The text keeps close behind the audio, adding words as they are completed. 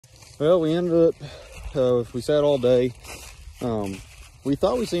Well, we ended up, we sat all day. We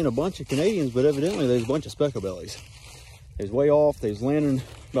thought we seen a bunch of Canadians, but evidently there's a bunch of specklebellies. They was way off. They was landing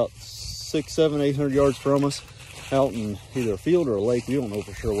about 600, 700, 800 yards from us out in either a field or a lake. We don't know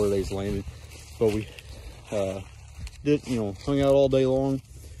for sure where they was landing, but we hung out all day long.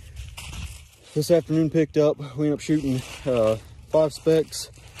 This afternoon picked up, we ended up shooting 5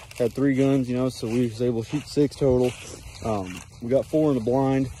 specks, had 3 guns, so we was able to shoot 6 total. We got 4 in the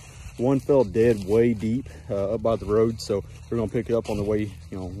blind. 1 fell dead way deep up by the road, so we're gonna pick it up on the way,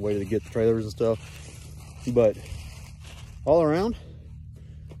 way to get the trailers and stuff. But all around,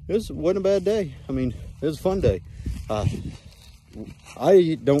 wasn't a bad day. I mean, it was a fun day.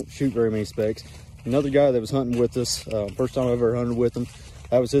 I don't shoot very many specks. Another guy that was hunting with us, first time I've ever hunted with him,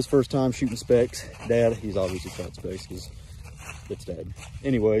 that was his first time shooting specks. Dad, he's obviously shot specks because it's dad.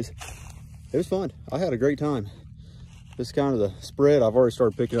 Anyways, it was fun. I had a great time. This is kind of the spread. I've already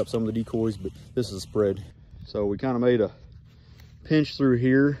started picking up some of the decoys, but this is a spread. So we kind of made a pinch through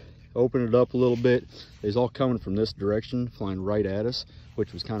here, opened it up a little bit. It's all coming from this direction, flying right at us,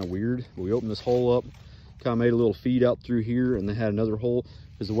 which was kind of weird. We opened this hole up, kind of made a little feed out through here, and they had another hole.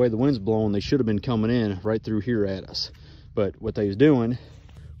 Because the way the wind's blowing, they should have been coming in right through here at us. But what they was doing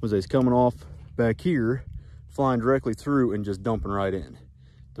was they was coming off back here, flying directly through and just dumping right in.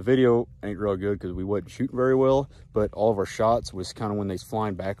 The video ain't real good because we wasn't shooting very well, but all of our shots was kind of when they's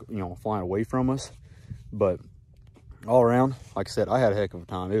flying back, flying away from us. But all around, like I said, I had a heck of a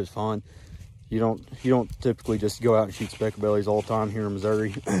time. It was fun. You don't typically just go out and shoot specklebellies all the time here in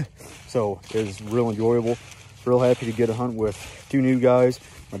Missouri. So it was real enjoyable. Real happy to get a hunt with 2 new guys.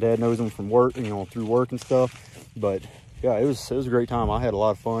 My dad knows them from work, through work and stuff. But yeah, it was a great time. I had a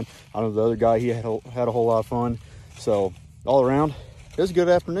lot of fun. I know the other guy, he had a whole lot of fun. So all around, it was a good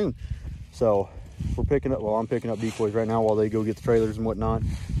afternoon. So I'm picking up decoys right now while they go get the trailers and whatnot.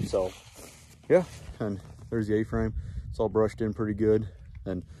 So yeah, and there's the A-frame. It's all brushed in pretty good.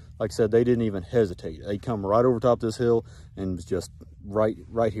 And like I said, they didn't even hesitate. They come right over top this hill and was just right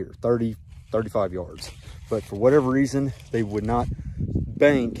here, 30, 35 yards. But for whatever reason, they would not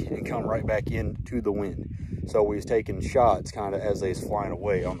bank and come right back into the wind. So we was taking shots kind of as they was flying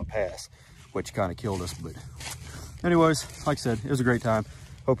away on the pass, which kind of killed us. But anyways, like I said, it was a great time.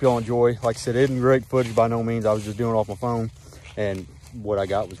 Hope y'all enjoy. Like I said, it isn't great footage by no means. I was just doing it off my phone, and what I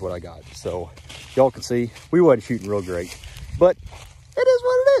got was what I got. So y'all can see we wasn't shooting real great, but it is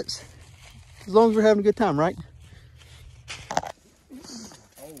what it is. As long as we're having a good time, right?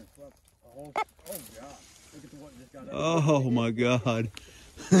 Oh my God.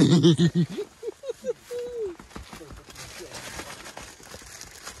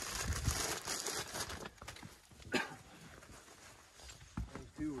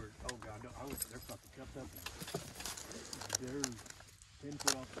 They're fucking kept up. They're 10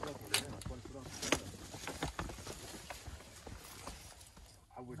 foot off the level, 20 foot off the level.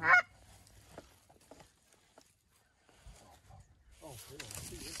 I wouldn't. Oh,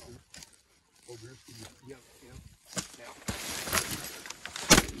 oh, there's the, yep. Now.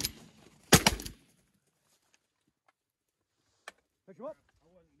 Pick you up. I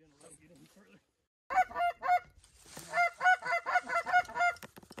wasn't going to let you get any further.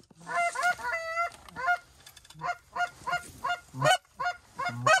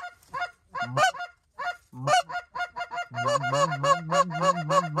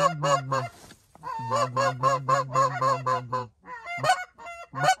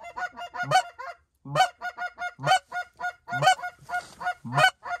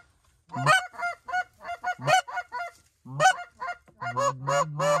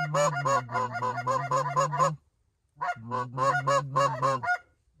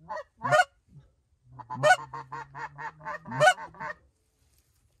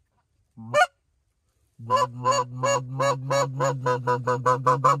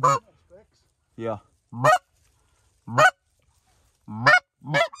 Yeah.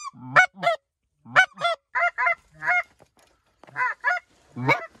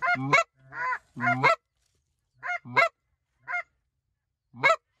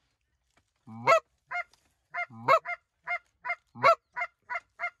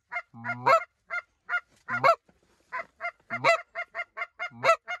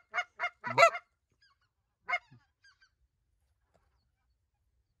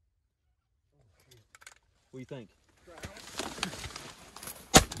 What do you think?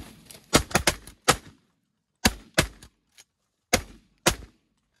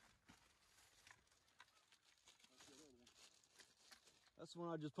 That's the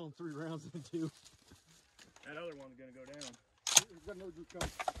one I just pumped 3 rounds into. That other one's gonna go down. We've got another group coming.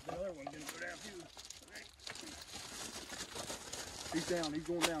 That other one's gonna go down too. All right. He's down. He's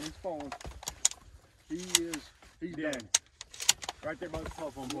going down. He's falling. He's dead. Right there by the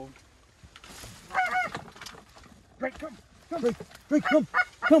telephone pole. Drake, come. Drake, come.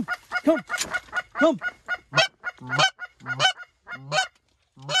 Drake, come. Drake.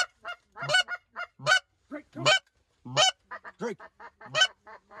 Drake, come.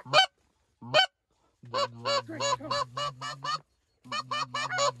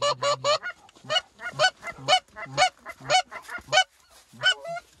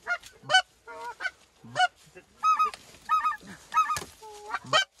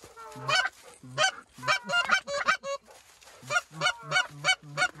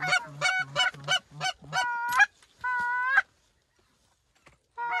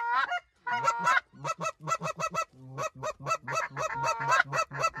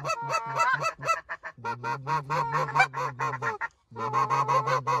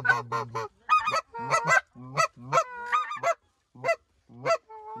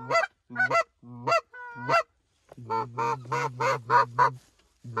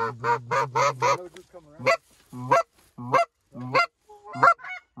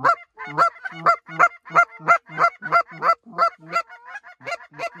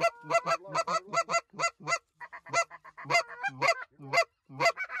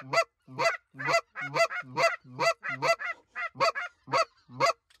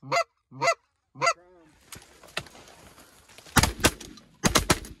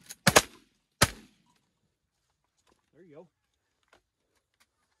 There you go.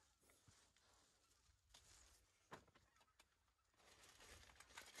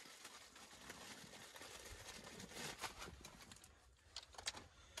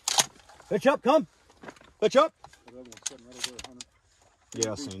 Pitch up, come. Pitch up. That other one's sitting right over there, Hunter.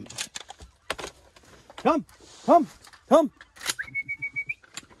 Yeah, I seen it. Come. That one's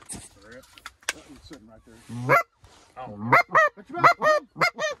sitting right there. Oh. Put your mouth.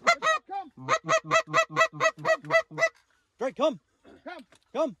 Come. Drake, come.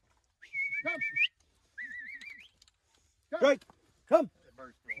 Come. Drake, come. That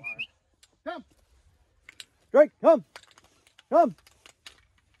bird's still alive. Come. Drake, come.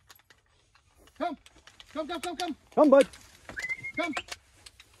 Come, bud. Come.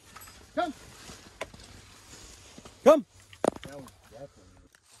 Come. That was definitely.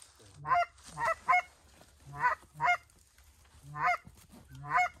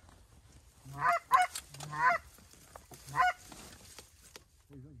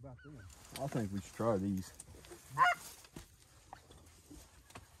 What do you think about them? I think we should try these.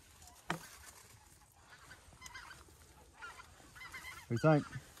 What do you think?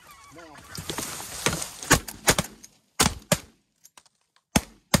 No.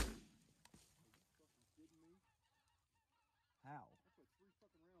 How? That's like 3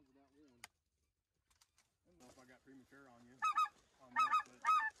 fucking rounds without one. I don't know if I got premature on you on that, but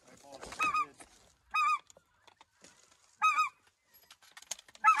I apologize if I did.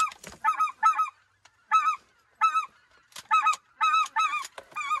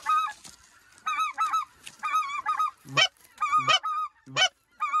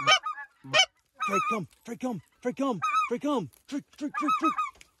 Drake, come. Come, Drake. Come,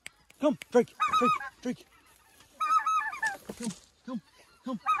 Drake. Drake,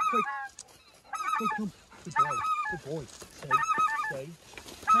 come. Good boy. Stay.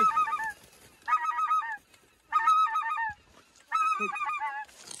 Drake.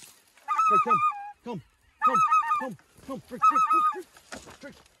 Come,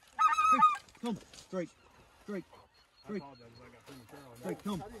 Drake. Come, Drake. I apologize if I got premature on that. Drake,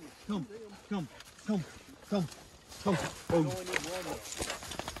 come. I only need one though.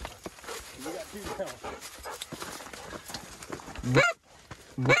 We got 2 now.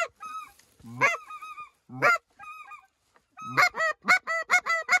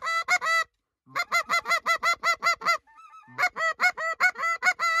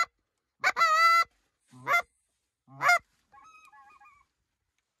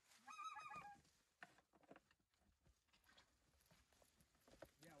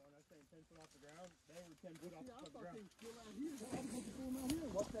 Yeah, when I say 10 foot off the ground, they were 10 foot off the ground. Still out here. I was going out here.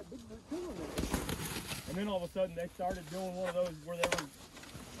 What's that big bird doing there? And then all of a sudden they started doing one of those where they were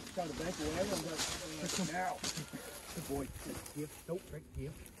trying to bank away. I was like, now. Good boy. Give. Don't break.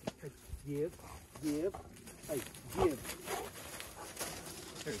 Give. Give. Hey, give.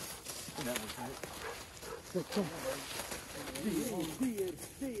 Here. That one's right. Come. Dead.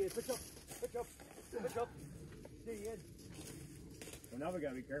 Pick up. Dead. So now we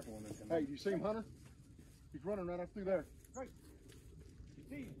gotta be careful when they come Hey, in. do you see him, Hunter? He's running right up through there. Right.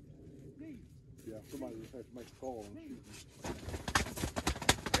 Steve. Yeah, somebody just has to make a call and shoot him.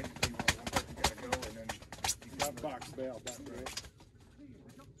 Right, you see one person gotta go, and then you Got box bell back there.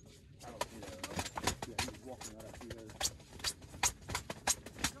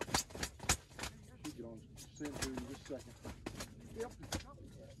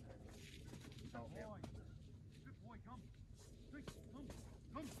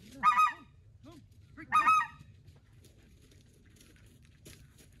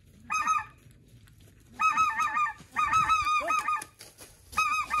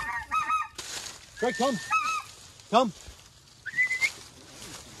 Drake, come. Come.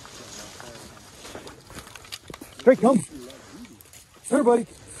 Drake, come. Come here, buddy.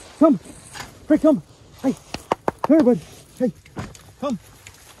 Come. Drake, come. Hey. Come here, buddy. Hey. Come.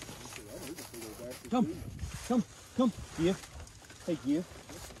 Come. Come. Come. Give. Hey, give.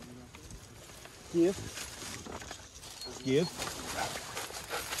 Give. Give.